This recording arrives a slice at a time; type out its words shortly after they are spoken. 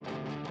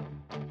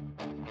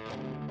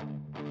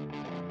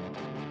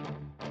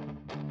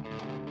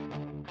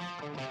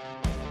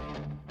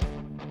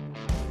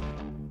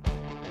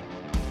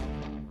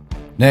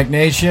Neck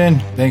Nation,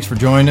 thanks for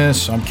joining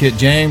us. I'm Kit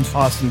James.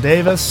 Austin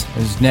Davis.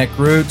 This is Neck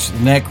Roots, the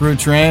Neck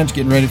Roots Ranch,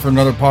 getting ready for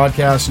another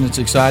podcast, and it's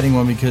an exciting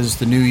one because it's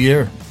the new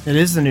year. It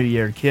is the new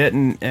year, Kit,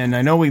 and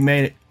I know we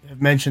have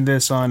mentioned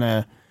this on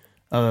a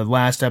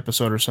last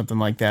episode or something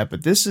like that,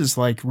 but this is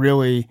like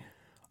really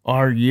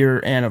our year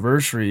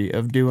anniversary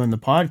of doing the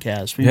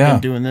podcast. We've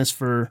been doing this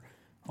for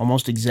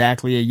almost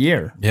exactly a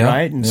year,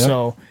 right? And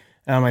so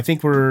I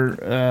think we're,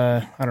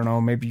 I don't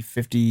know, maybe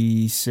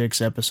 56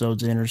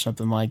 episodes in or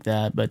something like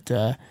that, but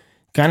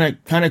kind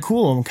of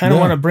cool. And kind of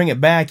want to bring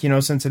it back,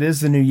 since it is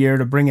the new year,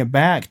 to bring it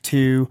back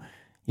to,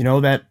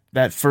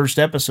 that first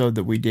episode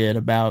that we did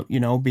about,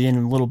 being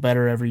a little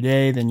better every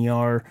day than you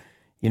are,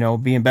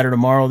 being better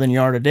tomorrow than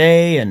you are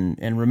today,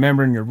 and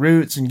remembering your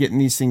roots and getting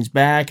these things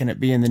back, and it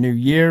being the new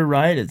year,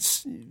 right?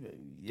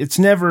 It's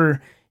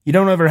never, you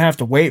don't ever have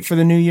to wait for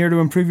the new year to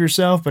improve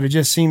yourself, but it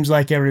just seems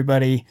like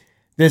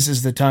this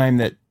is the time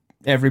that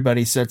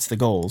everybody sets the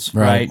goals,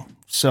 right?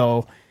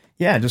 So,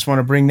 I just want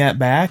to bring that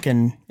back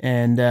and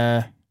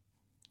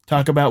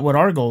talk about what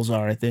our goals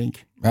are, I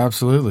think.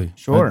 Absolutely.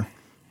 Sure.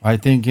 I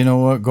think,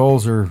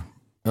 goals are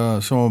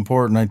so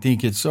important. I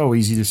think it's so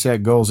easy to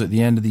set goals at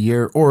the end of the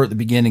year or at the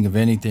beginning of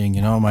anything.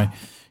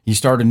 You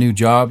start a new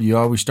job, you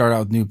always start out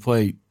with a new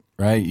plate,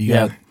 right?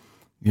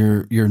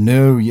 You're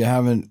new, you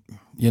haven't,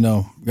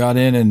 got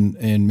in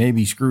and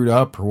maybe screwed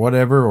up or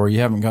whatever, or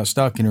you haven't got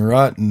stuck in a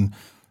rut. And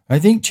I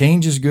think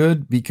change is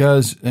good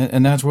because,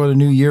 and that's what a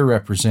new year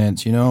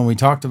represents, and we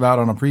talked about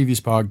on a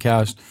previous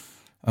podcast,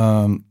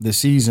 the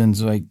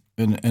seasons, and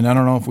I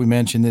don't know if we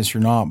mentioned this or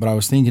not, but I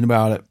was thinking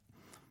about it.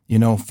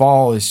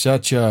 Fall is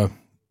such a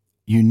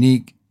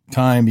unique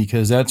time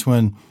because that's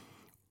when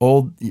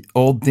old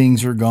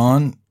things are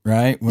gone,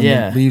 right? When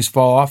the leaves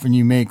fall off and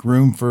you make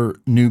room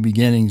for new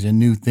beginnings and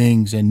new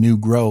things and new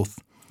growth.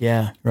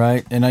 Yeah.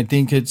 Right. And I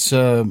think it's,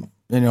 and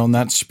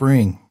that's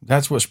spring.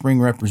 That's what spring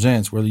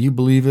represents. Whether you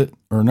believe it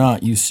or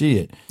not, you see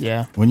it.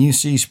 Yeah. When you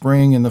see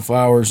spring and the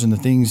flowers and the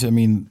things,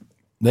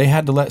 they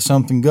had to let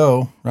something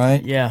go,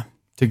 right? Yeah.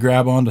 To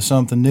grab onto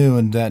something new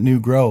and that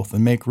new growth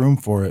and make room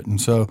for it. And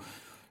so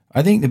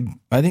I think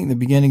the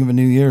beginning of a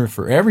new year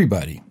for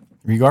everybody,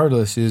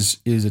 regardless, is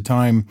a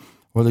time,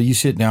 whether you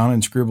sit down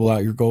and scribble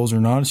out your goals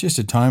or not, it's just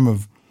a time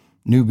of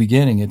new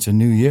beginning. It's a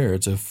new year.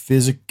 It's a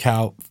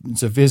physicality.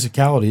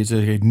 It's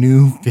a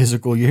new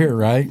physical year,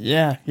 right?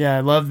 Yeah. I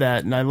love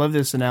that. And I love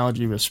this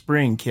analogy with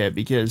spring, Kit,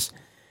 because,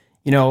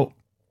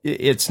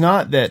 it's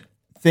not that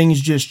things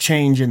just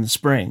change in the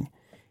spring.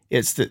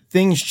 It's that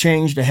things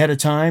changed ahead of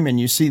time and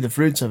you see the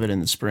fruits of it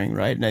in the spring,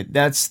 right? And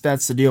that's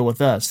the deal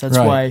with us. That's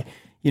why,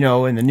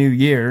 in the new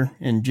year,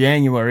 in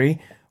January,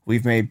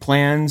 we've made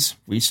plans.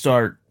 We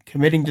start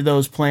committing to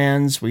those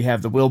plans. We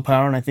have the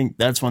willpower, and I think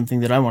that's one thing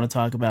that I want to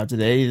talk about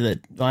today that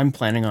I'm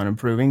planning on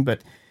improving.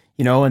 But,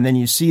 and then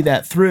you see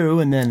that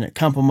through, and then a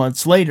couple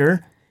months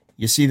later,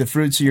 you see the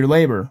fruits of your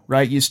labor,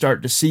 right? You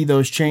start to see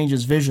those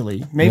changes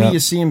visually. Maybe you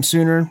see them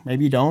sooner,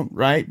 maybe you don't,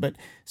 right? But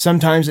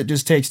sometimes it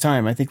just takes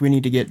time. I think we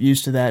need to get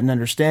used to that and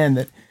understand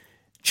that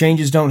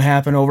changes don't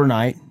happen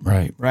overnight.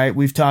 Right?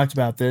 We've talked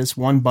about this,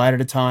 one bite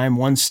at a time,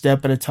 one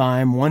step at a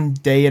time, one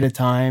day at a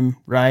time,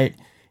 right?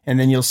 And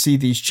then you'll see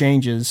these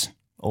changes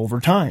over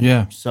time.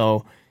 Yeah.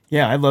 So,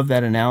 I love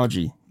that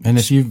analogy. And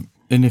if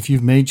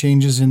you've made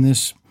changes in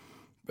this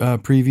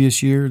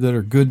previous year that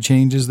are good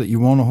changes that you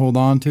want to hold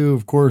on to,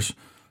 of course,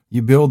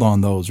 you build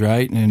on those,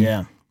 right? And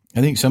I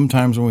think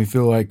sometimes when we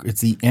feel like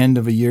it's the end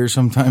of a year,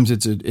 sometimes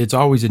it's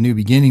always a new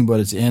beginning, but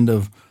it's the end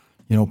of,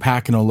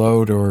 packing a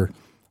load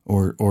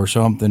or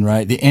something,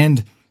 right? The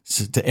end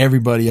to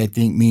everybody, I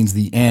think, means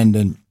the end.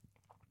 And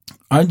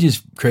I'm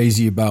just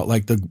crazy about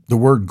like the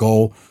word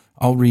goal.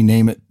 I'll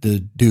rename it the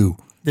do.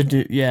 The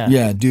do,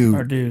 do.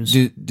 Our dues.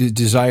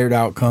 Desired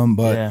outcome,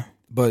 but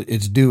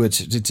it's do.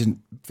 It's a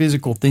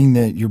physical thing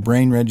that your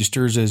brain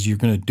registers as you're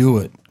going to do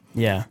it.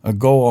 Yeah. A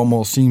goal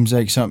almost seems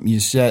like something you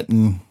set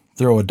and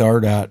throw a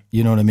dart at,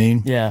 you know what I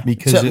mean? Yeah.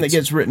 Because something that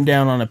gets written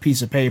down on a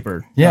piece of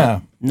paper. Yeah.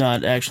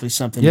 Not actually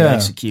something to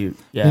execute.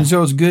 Yeah. And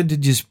so it's good to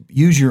just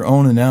use your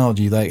own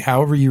analogy, like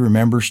however you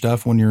remember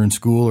stuff when you're in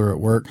school or at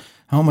work.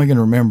 How am I going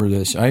to remember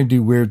this? I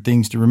do weird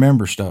things to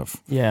remember stuff.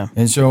 Yeah.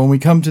 And so when we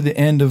come to the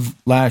end of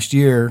last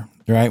year,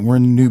 right, we're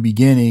in a new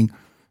beginning.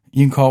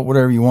 You can call it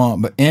whatever you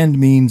want, but end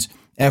means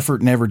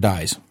effort never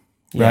dies,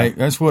 right?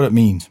 That's what it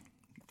means.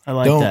 I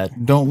like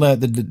that. Don't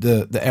let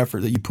the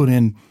effort that you put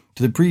in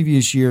to the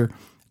previous year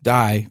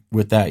die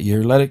with that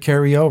year. Let it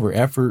carry over.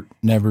 Effort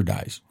never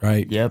dies,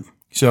 right? Yep.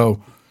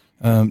 So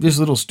just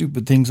little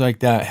stupid things like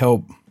that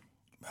help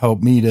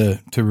me to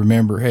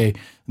remember, hey, let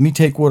me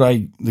take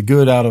the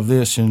good out of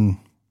this and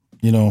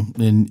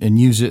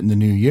use it in the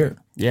new year.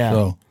 Yeah.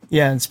 So,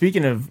 and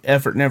speaking of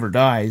effort never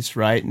dies,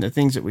 right? And the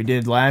things that we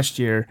did last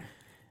year,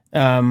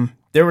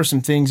 there were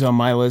some things on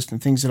my list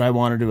and things that I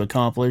wanted to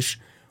accomplish.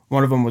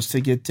 One of them was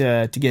to get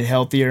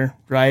healthier,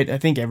 right? I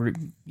think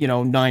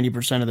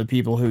 90% of the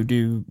people who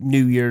do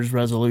New Year's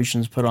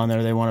resolutions put on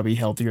there they want to be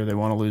healthier, they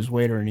want to lose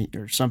weight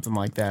or something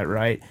like that,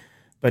 right?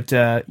 But,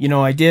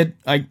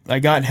 I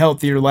got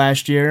healthier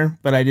last year,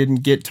 but I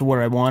didn't get to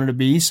where I wanted to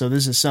be. So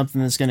this is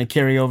something that's going to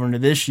carry over into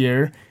this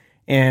year.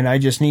 And I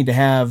just need to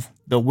have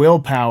the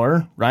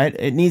willpower, right?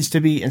 It needs to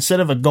be, instead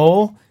of a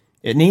goal,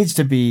 it needs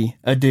to be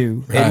a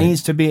do. Right. It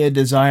needs to be a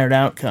desired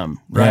outcome,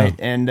 right?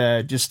 Yeah. And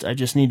I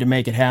just need to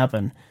make it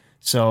happen.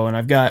 So, and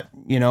I've got,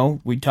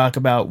 we talk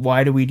about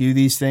why do we do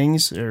these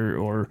things,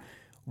 or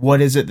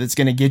what is it that's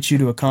going to get you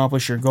to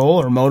accomplish your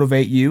goal or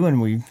motivate you?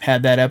 And we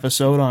had that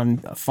episode on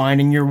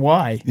finding your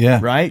why,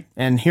 right?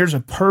 And here's a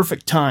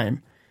perfect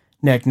time,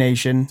 Neck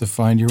Nation, to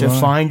find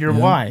your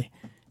why,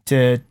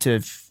 to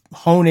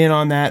hone in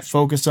on that,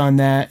 focus on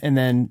that, and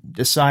then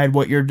decide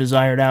what your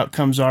desired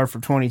outcomes are for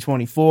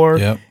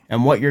 2024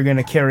 and what you're going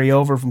to carry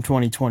over from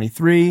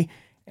 2023,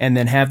 and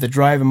then have the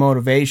drive and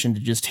motivation to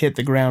just hit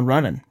the ground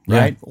running,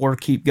 right? Or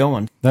keep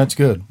going. That's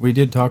good. We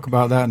did talk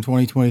about that in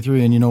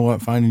 2023, and you know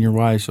what? Finding your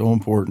why is so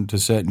important to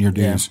setting your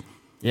dues.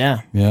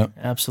 Yeah,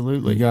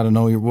 absolutely. You got to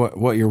know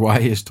what your why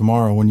is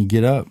tomorrow when you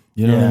get up.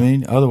 You know what I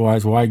mean?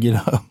 Otherwise, why get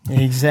up?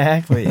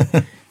 Exactly.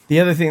 The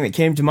other thing that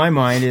came to my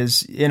mind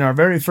is in our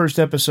very first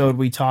episode,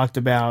 we talked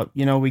about,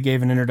 we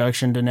gave an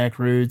introduction to neck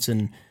roots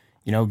and,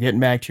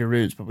 getting back to your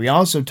roots. But we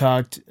also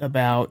talked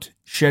about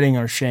shedding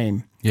our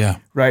shame. Yeah.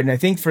 Right. And I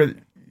think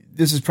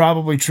this is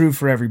probably true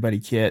for everybody,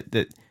 Kit,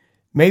 that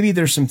maybe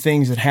there's some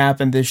things that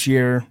happened this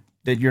year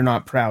that you're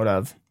not proud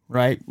of,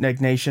 right?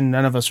 Neck Nation,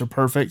 none of us are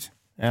perfect.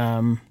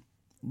 None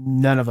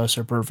of us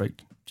are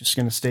perfect. Just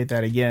going to state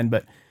that again.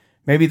 But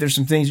maybe there's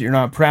some things that you're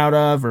not proud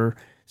of, or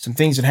some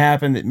things that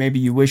happened that maybe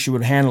you wish you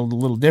would have handled a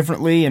little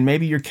differently, and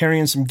maybe you're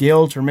carrying some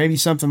guilt or maybe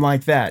something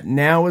like that.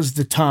 Now is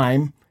the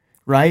time,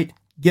 right?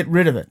 Get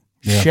rid of it.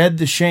 Yeah. Shed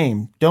the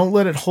shame. Don't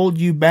let it hold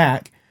you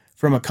back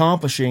from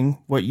accomplishing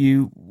what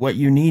you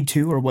need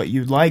to or what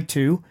you'd like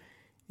to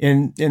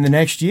in the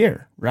next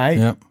year, right?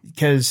 Yep.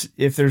 Because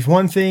if there's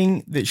one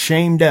thing that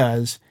shame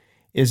does,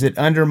 is it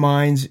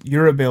undermines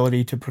your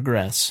ability to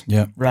progress.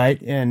 Yeah. Right.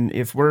 And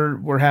if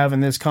we're having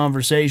this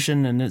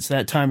conversation and it's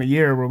that time of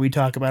year where we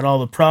talk about all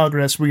the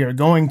progress we are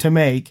going to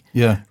make.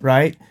 Yeah.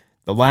 Right.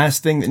 The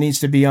last thing that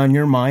needs to be on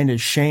your mind is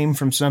shame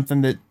from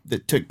something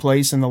that took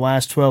place in the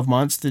last 12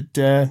 months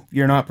that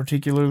you're not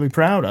particularly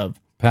proud of.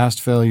 Past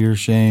failure,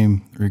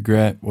 shame,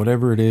 regret,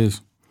 whatever it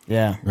is.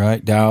 Yeah.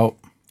 Right. Doubt.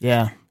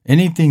 Yeah.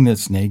 Anything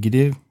that's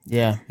negative.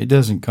 Yeah. It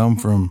doesn't come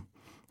from.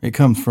 It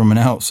comes from an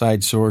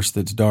outside source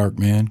that's dark,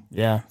 man.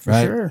 Yeah, for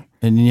sure.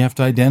 And you have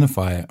to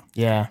identify it.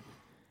 Yeah.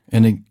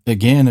 And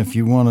again, if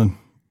you want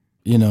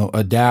to,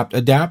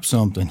 adapt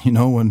something.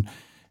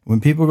 When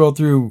people go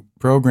through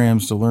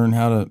programs to learn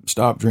how to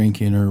stop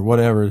drinking or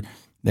whatever,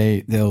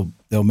 they'll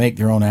make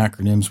their own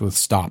acronyms with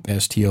STOP,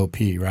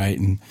 STOP, right?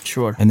 And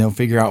sure. And they'll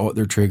figure out what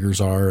their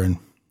triggers are, and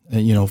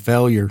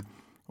failure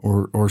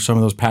or some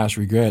of those past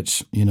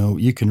regrets.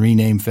 You can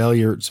rename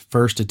failure. It's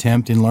first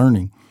attempt in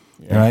learning.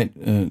 Yeah.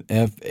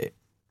 Right?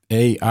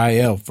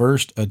 FAIL,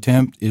 first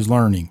attempt is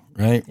learning,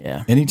 right?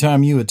 Yeah.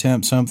 Anytime you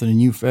attempt something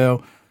and you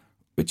fail,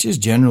 which is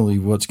generally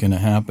what's going to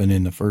happen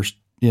in the first,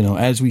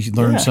 as we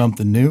learn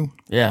something new.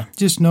 Yeah.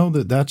 Just know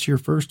that that's your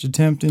first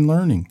attempt in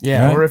learning.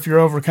 Yeah. Right? Or if you're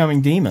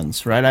overcoming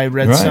demons, right? I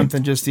read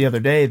something just the other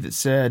day that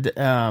said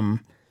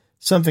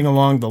something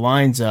along the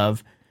lines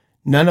of,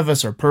 none of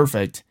us are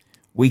perfect.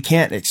 We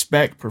can't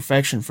expect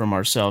perfection from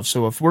ourselves.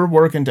 So if we're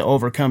working to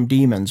overcome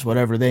demons,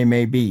 whatever they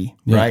may be,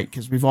 right?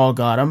 Because we've all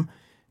got them,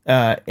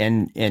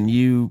 and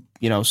you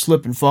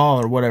slip and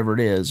fall or whatever it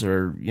is,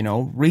 or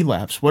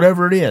relapse,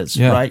 whatever it is,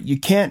 right? You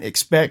can't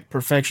expect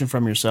perfection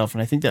from yourself,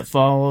 and I think that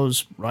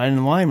follows right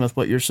in line with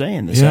what you're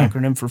saying. This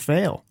acronym for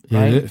FAIL,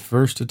 right? Yeah,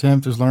 first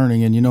attempt is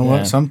learning, and you know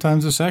what?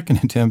 Sometimes the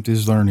second attempt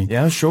is learning.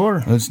 Yeah,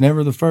 sure. It's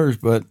never the first,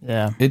 but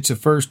it's the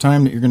first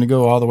time that you're going to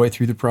go all the way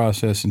through the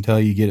process until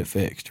you get it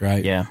fixed,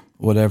 right? Yeah.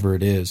 Whatever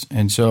it is.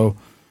 And so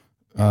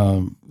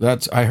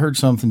I heard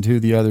something too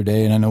the other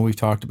day, and I know we've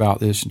talked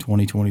about this in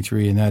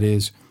 2023, and that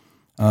is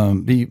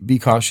be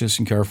cautious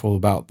and careful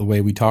about the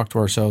way we talk to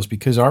ourselves,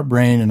 because our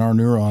brain and our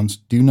neurons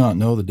do not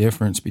know the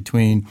difference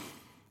between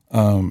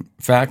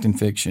fact and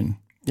fiction.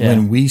 Yeah.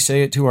 When we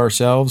say it to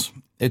ourselves,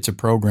 it's a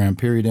program,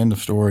 period, end of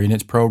story, and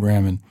it's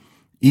programming.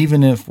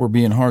 Even if we're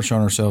being harsh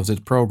on ourselves,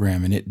 it's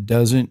programming. It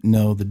doesn't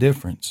know the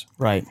difference.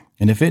 Right.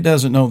 And if it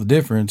doesn't know the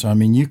difference,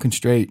 you can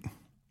straight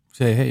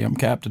say, hey, I'm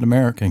Captain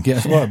America, and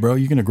guess what, bro?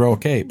 You're going to grow a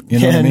cape. You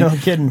know what I mean? No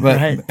kidding, but,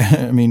 right.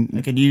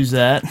 I could use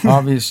that.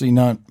 Obviously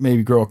not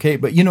maybe grow a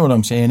cape, but you know what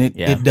I'm saying?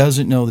 It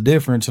doesn't know the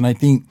difference, and I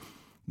think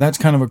that's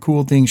kind of a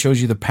cool thing.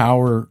 Shows you the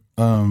power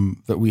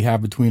that we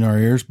have between our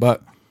ears,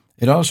 but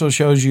it also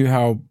shows you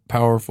how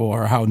powerful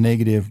or how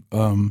negative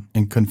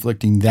and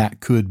conflicting that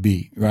could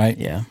be, right?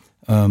 Yeah.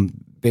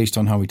 Based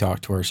on how we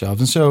talk to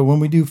ourselves. And so when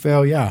we do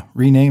fail,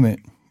 rename it.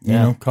 You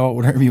know, call it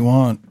whatever you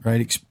want,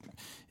 right?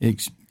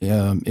 It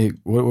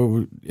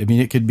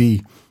could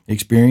be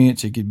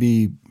experience, it could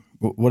be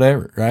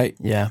whatever, right?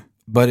 Yeah.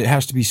 But it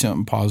has to be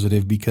something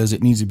positive, because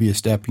it needs to be a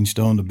stepping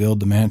stone to build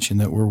the mansion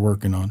that we're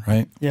working on,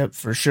 right? Yep,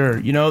 for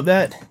sure.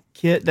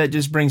 That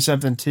just brings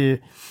something to,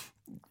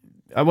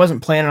 I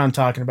wasn't planning on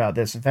talking about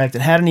this. In fact,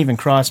 it hadn't even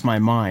crossed my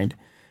mind.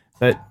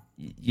 But,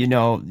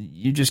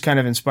 you just kind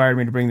of inspired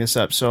me to bring this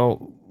up.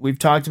 So we've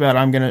talked about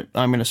I'm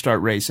gonna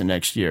start racing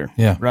next year.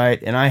 Yeah.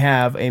 Right. And I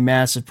have a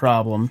massive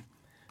problem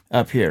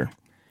up here.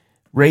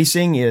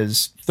 Racing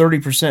is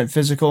 30%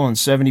 physical and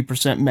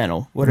 70%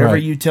 mental. Whatever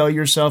Right. you tell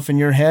yourself in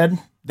your head,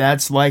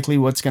 that's likely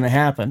what's going to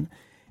happen.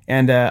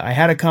 And I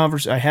had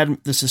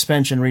the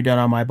suspension redone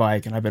on my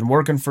bike, and I've been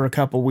working for a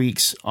couple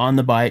weeks on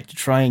the bike to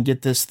try and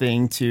get this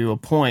thing to a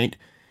point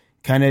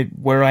kind of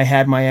where I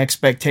had my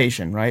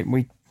expectation, right?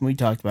 We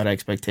talked about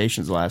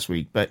expectations last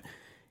week, but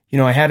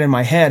I had in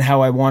my head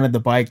how I wanted the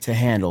bike to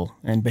handle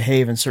and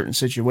behave in certain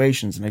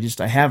situations, and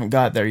I haven't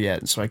got there yet.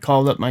 And so I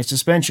called up my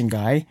suspension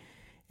guy,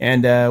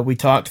 and we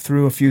talked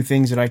through a few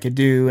things that I could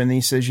do. And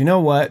he says, "You know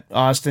what,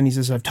 Austin?" He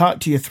says, "I've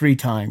talked to you 3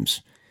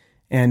 times,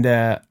 and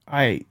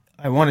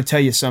I want to tell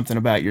you something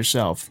about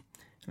yourself."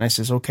 And I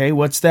says, "Okay,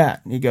 what's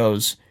that?" And he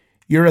goes,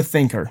 "You're a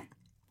thinker,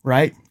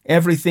 right?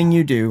 Everything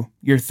you do,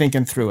 you're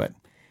thinking through it.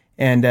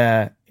 And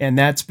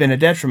that's been a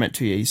detriment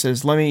to you." He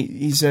says,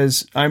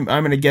 I'm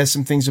going to guess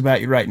some things about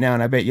you right now,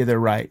 and I bet you they're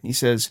right. He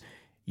says,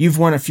 "You've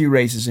won a few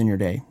races in your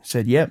day." I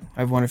said, "Yep,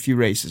 I've won a few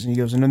races." And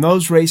he goes, "And in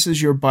those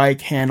races, your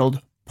bike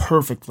handled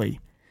perfectly."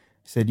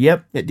 I said,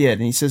 "Yep, it did."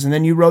 And he says, "And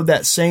then you rode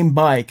that same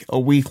bike a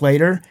week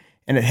later,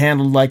 and it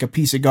handled like a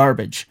piece of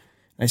garbage."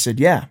 I said,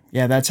 yeah,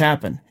 that's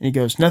happened." And he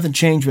goes, "Nothing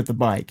changed with the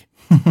bike.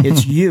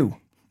 It's you,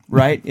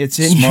 right? It's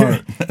in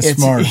Smart.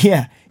 Smart.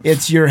 Yeah,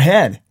 it's your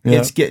head. Yeah.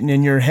 It's getting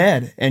in your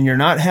head, and you're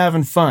not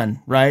having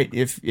fun, right?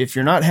 If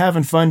you're not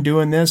having fun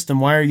doing this, then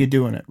why are you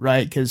doing it,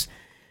 right? Because,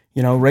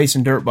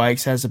 racing dirt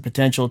bikes has the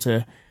potential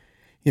to,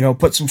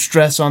 put some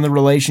stress on the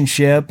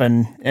relationship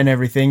and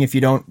everything if you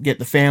don't get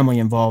the family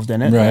involved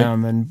in it. Right.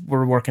 And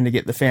we're working to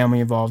get the family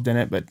involved in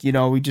it. But,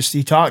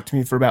 he talked to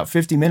me for about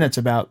 50 minutes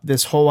about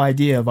this whole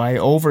idea of I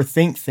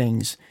overthink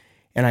things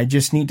and I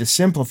just need to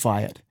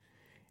simplify it.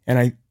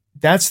 And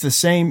that's the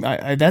same.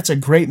 That's a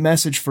great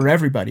message for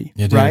everybody,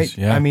 It right? is,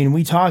 yeah. I mean,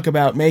 we talk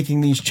about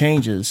making these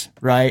changes,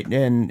 right?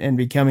 And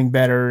becoming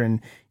better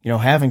and,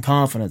 having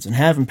confidence and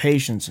having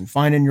patience and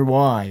finding your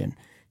why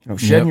and,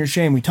 shedding your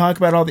shame. We talk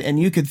about all and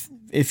you could,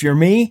 if you're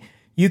me,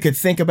 you could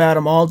think about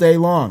them all day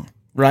long,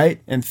 right?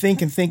 And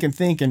think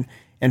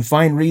and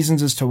find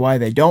reasons as to why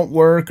they don't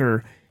work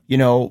or,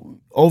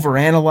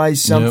 overanalyze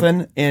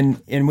something.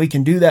 And we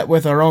can do that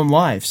with our own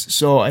lives.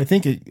 So I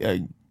think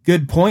a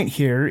good point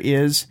here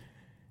is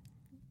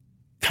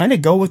kind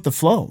of go with the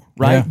flow,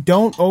 right? Yeah.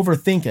 Don't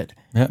overthink it.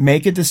 Yeah.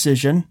 Make a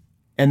decision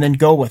and then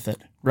go with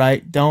it,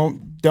 right?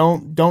 Don't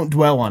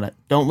dwell on it.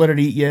 Don't let it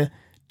eat you.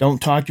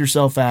 Don't talk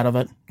yourself out of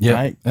it. Yeah.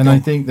 Right? And I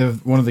think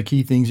one of the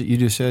key things that you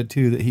just said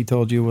too, that he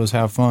told you was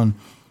have fun.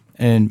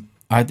 And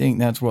I think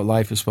that's what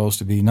life is supposed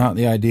to be. Not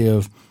the idea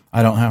of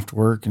I don't have to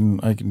work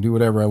and I can do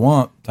whatever I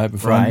want type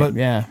of fun. Right. But,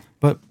 yeah.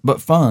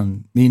 But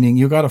fun, meaning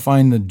you got to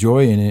find the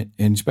joy in it.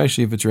 And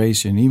especially if it's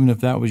racing, even if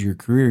that was your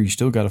career, you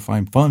still got to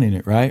find fun in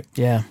it. Right.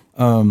 Yeah.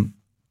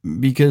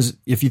 Because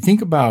if you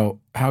think about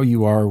how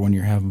you are when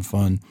you're having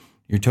fun,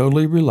 you're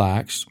totally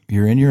relaxed.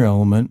 You're in your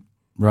element.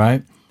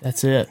 Right.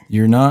 That's it.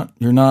 You're not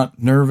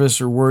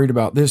nervous or worried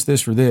about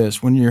this, or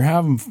this. When you're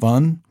having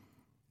fun,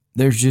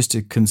 there's just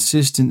a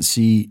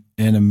consistency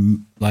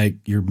and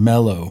you're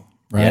mellow,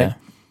 right? Yeah.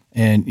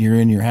 And you're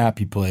in your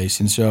happy place.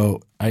 And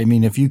so, I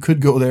mean, if you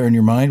could go there in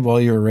your mind while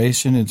you're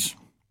racing, it's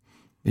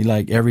be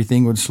like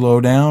everything would slow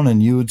down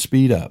and you would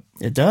speed up.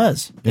 It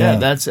does. Yeah.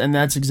 That's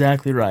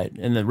exactly right.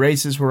 And the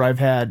races where I've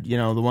had,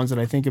 the ones that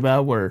I think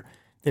about where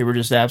they were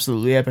just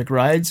absolutely epic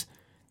rides,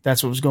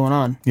 that's what was going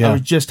on. Yeah. I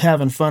was just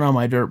having fun on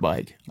my dirt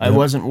bike. I Yep.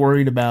 wasn't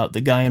worried about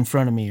the guy in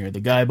front of me or the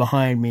guy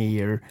behind me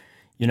or,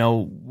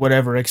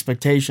 whatever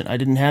expectation. I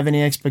didn't have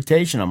any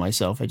expectation on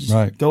myself. I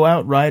just go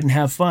out, ride, and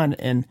have fun,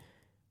 and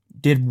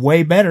did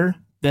way better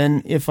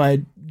than if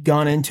I'd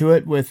gone into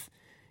it with,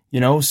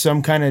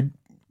 some kind of,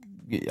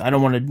 I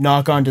don't want to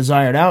knock on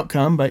desired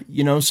outcome, but,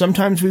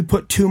 sometimes we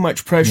put too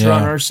much pressure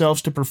on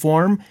ourselves to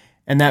perform,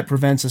 and that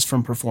prevents us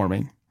from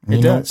performing.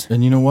 It does.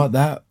 And you know what?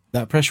 That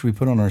pressure we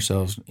put on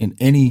ourselves in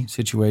any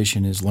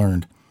situation is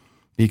learned,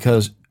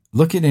 because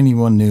look at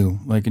anyone new,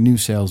 like a new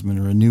salesman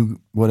or a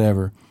new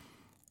whatever,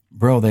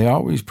 bro, they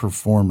always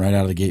perform right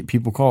out of the gate.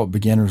 People call it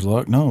beginner's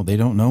luck. No, they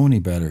don't know any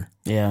better.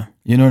 Yeah.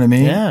 You know what I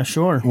mean? Yeah,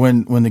 sure.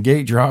 When the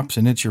gate drops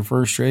and it's your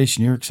first race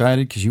and you're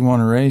excited because you want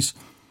to race,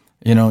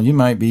 you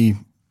might be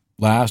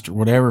last or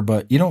whatever,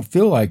 but you don't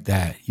feel like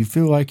that. You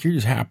feel like you're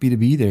just happy to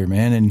be there,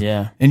 man.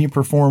 And you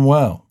perform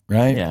well,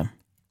 right? Yeah.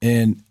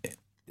 And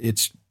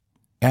it's,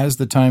 as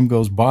the time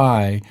goes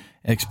by,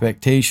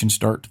 expectations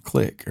start to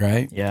click,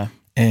 right? Yeah.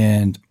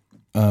 And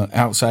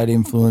outside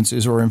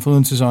influences or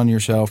influences on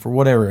yourself or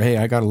whatever. Hey,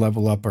 I got to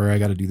level up, or I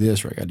got to do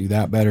this, or I got to do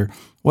that better.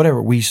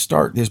 Whatever. We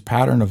start this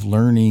pattern of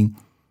learning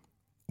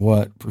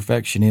what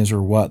perfection is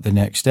or what the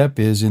next step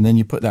is, and then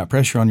you put that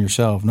pressure on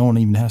yourself. No one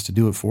even has to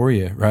do it for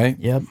you, right?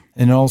 Yep.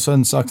 And all of a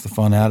sudden sucks the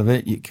fun out of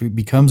it. It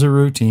becomes a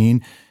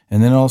routine,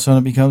 and then all of a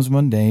sudden it becomes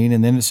mundane,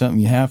 and then it's something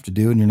you have to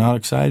do, and you're not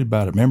excited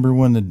about it. Remember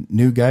when the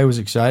new guy was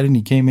excited and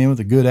he came in with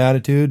a good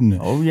attitude and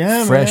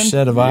a fresh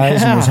set of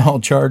eyes and was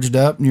all charged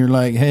up, and you're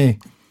like, hey,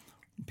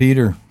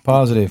 Peter,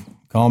 positive,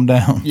 calm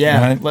down.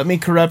 Yeah, right? let me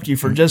corrupt you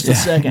for just a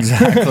second.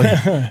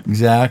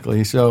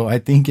 Exactly. So I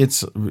think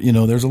it's,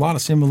 there's a lot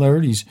of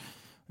similarities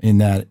in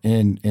that.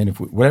 And if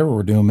whatever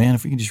we're doing, man,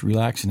 if we can just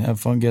relax and have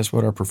fun, guess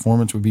what? Our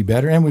performance would be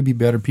better, and we'd be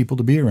better people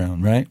to be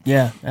around, right?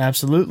 Yeah,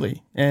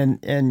 absolutely.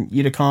 And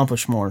you'd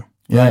accomplish more,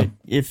 Yeah. right?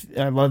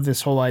 I love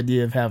this whole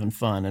idea of having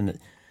fun. And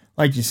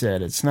like you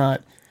said, it's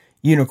not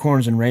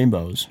unicorns and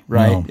rainbows,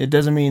 right? No. It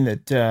doesn't mean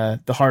that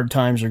the hard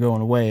times are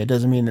going away. It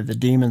doesn't mean that the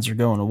demons are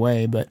going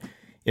away. But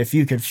if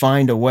you could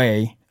find a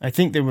way, I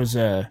think there was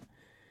a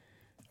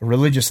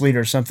religious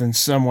leader or something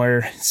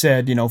somewhere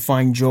said,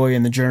 find joy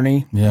in the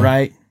journey,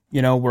 right?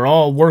 We're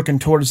all working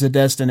towards the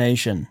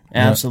destination.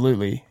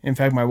 Absolutely. In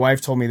fact, my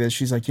wife told me this.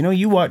 She's like,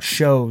 you watch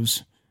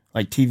shows,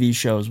 like TV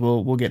shows.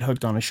 We'll get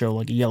hooked on a show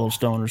like a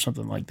Yellowstone or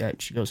something like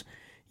that. She goes,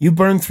 you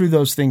burn through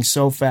those things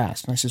so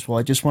fast. And I says, well,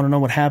 I just want to know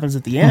what happens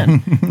at the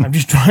end. I'm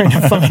just trying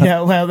to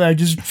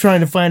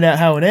find out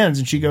how it ends.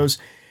 And she goes,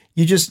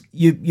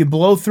 you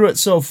blow through it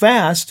so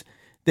fast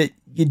that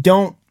you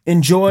don't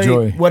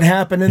enjoy what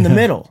happened in the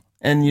middle.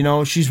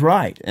 And she's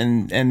right.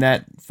 And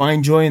that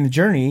find joy in the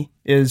journey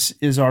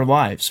is our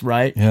lives,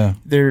 right? Yeah.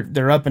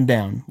 They're up and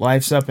down.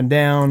 Life's up and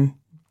down,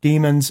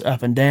 demons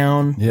up and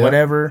down,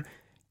 whatever.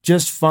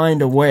 Just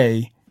find a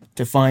way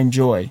to find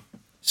joy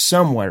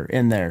somewhere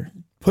in there.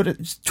 Put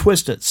it,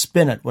 twist it,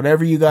 spin it,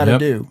 whatever you got to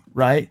do,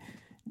 right?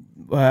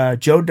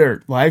 Joe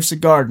Dirt, life's a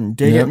garden.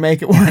 Dig it,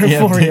 make it work for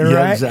you, right?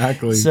 Yeah,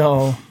 exactly.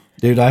 So,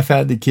 dude, I've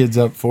had the kids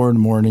up 4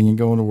 a.m. and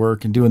going to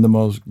work and doing the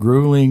most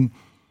grueling,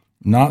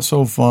 not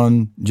so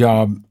fun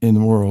job in the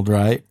world,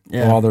 right?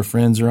 Yeah. While their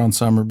friends are on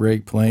summer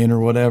break playing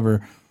or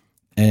whatever.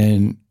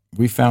 And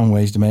we found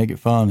ways to make it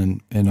fun.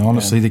 And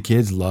honestly, the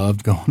kids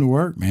loved going to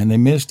work, man. They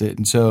missed it.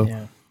 And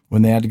so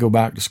when they had to go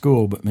back to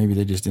school, but maybe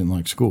they just didn't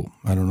like school.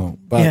 I don't know.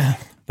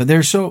 But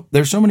there's so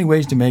many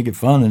ways to make it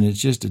fun, and it's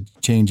just a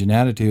change in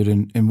attitude.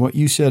 And what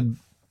you said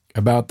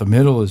about the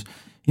middle is,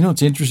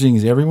 what's interesting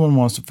is everyone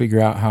wants to figure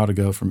out how to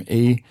go from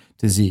A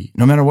to Z,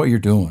 no matter what you're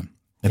doing.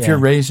 If you're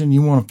racing,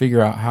 you want to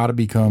figure out how to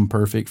become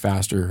perfect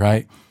faster,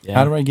 right? Yeah.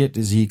 How do I get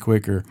to Z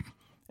quicker?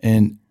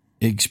 And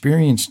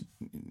experience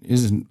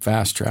isn't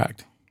fast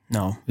tracked.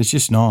 No. It's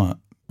just not,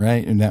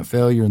 right? And that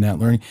failure and that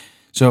learning.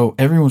 So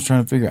everyone's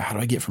trying to figure out, how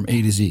do I get from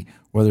A to Z,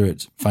 whether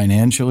it's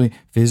financially,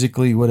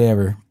 physically,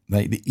 whatever,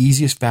 like the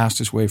easiest,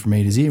 fastest way from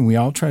A to Z. And we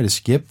all try to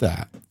skip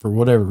that for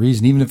whatever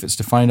reason, even if it's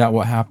to find out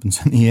what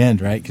happens in the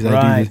end, right? Because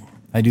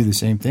I do the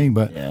same thing,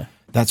 but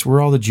that's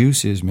where all the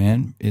juice is,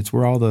 man. It's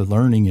where all the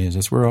learning is.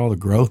 That's where all the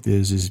growth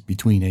is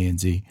between A and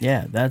Z.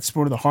 Yeah, that's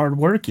where the hard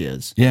work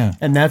is. Yeah.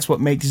 And that's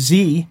what makes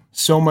Z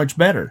so much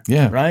better.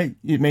 Yeah. Right?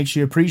 It makes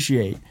you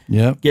appreciate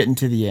getting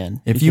to the end.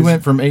 If you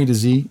went from A to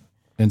Z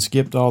and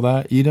skipped all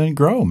that, you didn't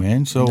grow,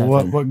 man. So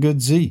what good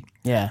Z?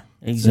 Yeah,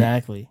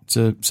 exactly. It's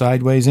a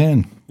sideways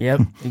in.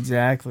 Yep,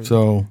 exactly.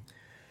 So,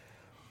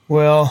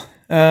 well,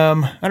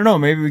 I don't know.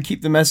 Maybe we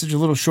keep the message a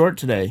little short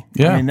today.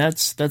 Yeah. I mean,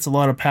 that's a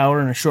lot of power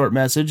in a short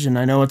message, and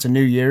I know it's a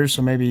new year,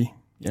 so maybe,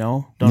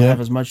 don't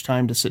have as much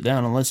time to sit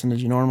down and listen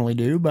as you normally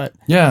do, but...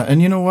 Yeah,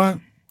 and you know what?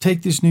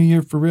 Take this new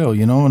year for real,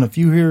 and if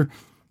you hear...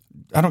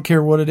 I don't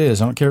care what it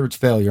is. I don't care if it's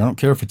failure. I don't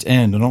care if it's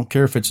end. I don't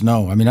care if it's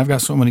no. I mean, I've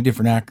got so many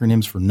different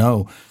acronyms for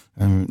no.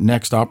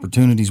 Next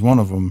opportunity is one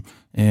of them.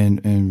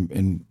 And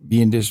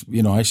being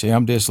I say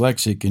I'm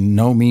dyslexic, and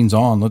no means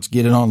on. Let's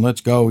get it on. Let's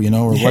go,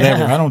 or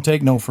whatever. I don't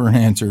take no for an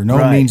answer.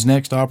 No means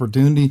next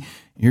opportunity.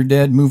 You're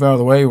dead. Move out of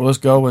the way. Well, let's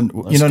go. And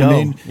you know what I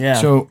mean? Yeah.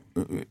 So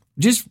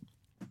just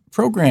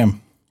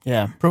program.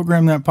 Yeah.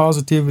 Program that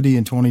positivity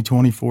in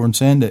 2024 and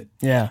send it.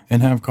 Yeah.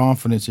 And have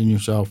confidence in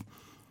yourself,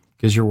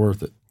 because you're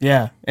worth it.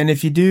 Yeah. And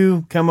if you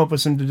do come up with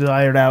some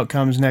desired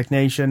outcomes, Neck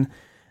Nation,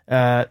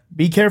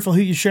 be careful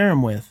who you share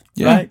them with.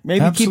 Yeah, right?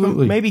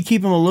 Maybe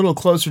keep them a little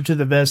closer to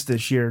the vest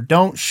this year.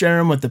 Don't share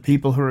them with the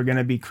people who are going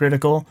to be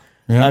critical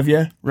of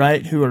you,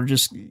 right? Who are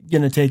just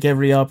going to take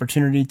every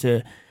opportunity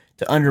to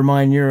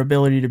undermine your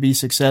ability to be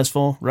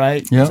successful,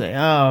 right? Yep.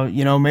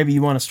 Say, maybe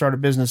you want to start a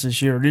business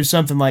this year or do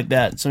something like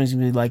that. Somebody's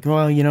going to be like,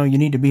 well, you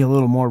need to be a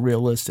little more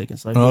realistic.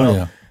 It's like,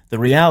 the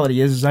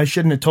reality is I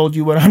shouldn't have told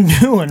you what I'm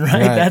doing,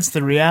 right? That's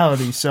the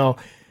reality. So,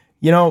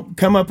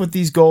 come up with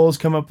these goals,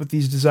 come up with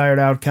these desired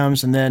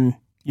outcomes, and then,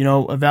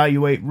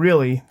 evaluate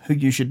really who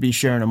you should be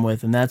sharing them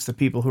with. And that's the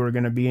people who are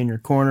going to be in your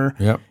corner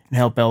and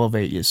help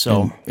elevate you.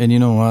 So, and you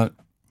know what?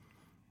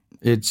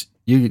 It's,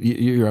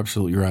 you're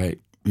absolutely right.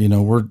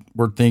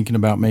 We're thinking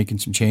about making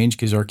some change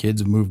because our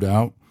kids have moved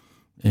out,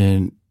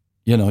 and,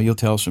 you'll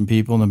tell some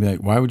people and they'll be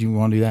like, why would you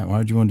want to do that? Why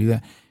would you want to do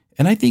that?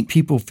 And I think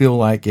people feel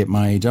like at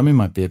my age, I'm in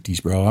my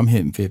 50s, bro. I'm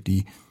hitting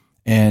 50.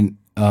 And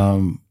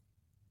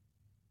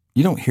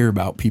you don't hear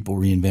about people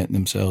reinventing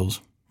themselves.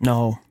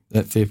 No.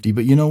 At 50.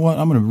 But you know what?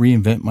 I'm going to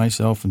reinvent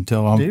myself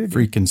until I'm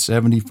freaking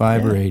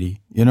 75 or 80.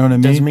 You know what I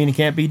mean? Doesn't mean it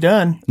can't be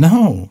done.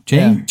 No.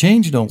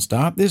 Change don't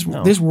stop. This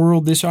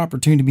world, this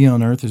opportunity to be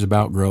on earth is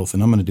about growth,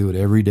 and I'm going to do it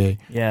every day.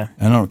 Yeah.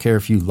 And I don't care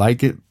if you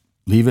like it,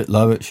 leave it,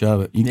 love it,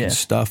 shove it. You can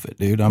stuff it,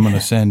 dude. I'm going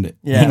to send it.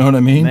 Yeah. You know what I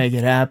mean? Make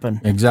it happen.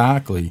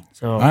 Exactly.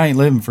 So I ain't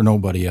living for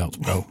nobody else,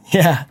 bro.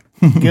 Yeah.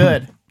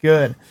 Good.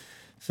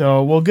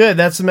 So, well, good.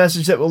 That's the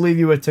message that we'll leave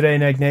you with today,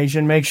 Neck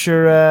Nation. Make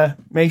sure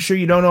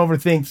you don't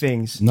overthink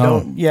things.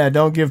 No.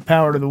 Don't give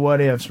power to the what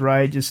ifs,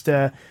 right? Just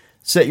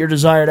set your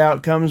desired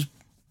outcomes.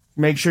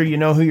 Make sure you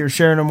know who you're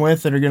sharing them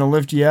with that are going to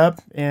lift you up,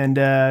 and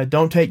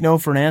don't take no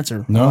for an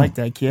answer. No, I like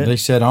that, kid. They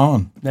said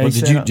on.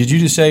 Did you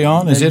just say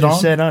on? Is it on?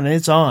 Said on.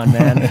 It's on,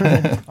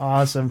 man.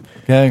 Awesome.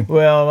 Okay.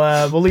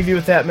 Well, we'll leave you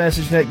with that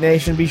message, Neck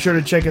Nation. Be sure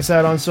to check us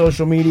out on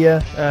social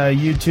media,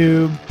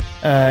 YouTube,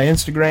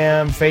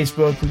 Instagram,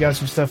 Facebook. We got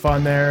some stuff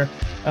on there.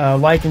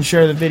 Like and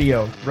share the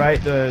video,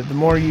 right? The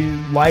more you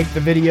like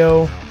the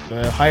video,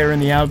 the higher in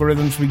the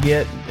algorithms we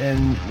get,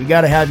 and we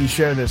got to have you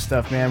share this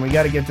stuff, man. We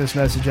got to get this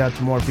message out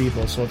to more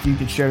people. So if you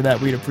could share that,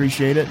 we'd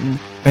appreciate it.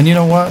 And you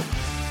know what?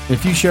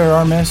 If you share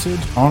our message,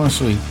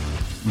 honestly,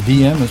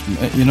 DM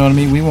us. You know what I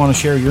mean? We want to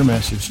share your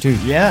message too.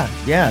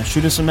 Yeah.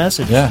 Shoot us a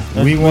message. Yeah,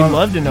 we'd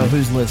love to know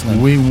who's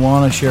listening. We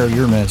want to share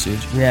your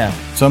message. Yeah.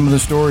 Some of the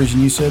stories,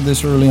 and you said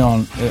this early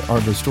on, are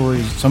the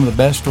stories. Some of the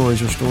best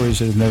stories are stories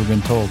that have never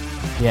been told.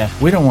 Yeah.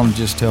 We don't want to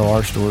just tell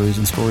our stories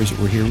and stories that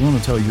we're here. We want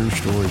to tell your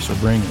story. So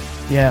bring it.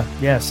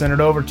 Yeah. Send it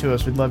over to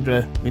us. We'd love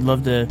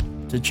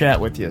to chat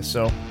with you.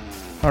 So,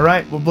 all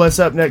right. Well, bless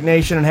up, Neck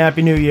Nation, and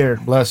Happy New Year.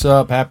 Bless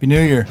up. Happy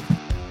New Year.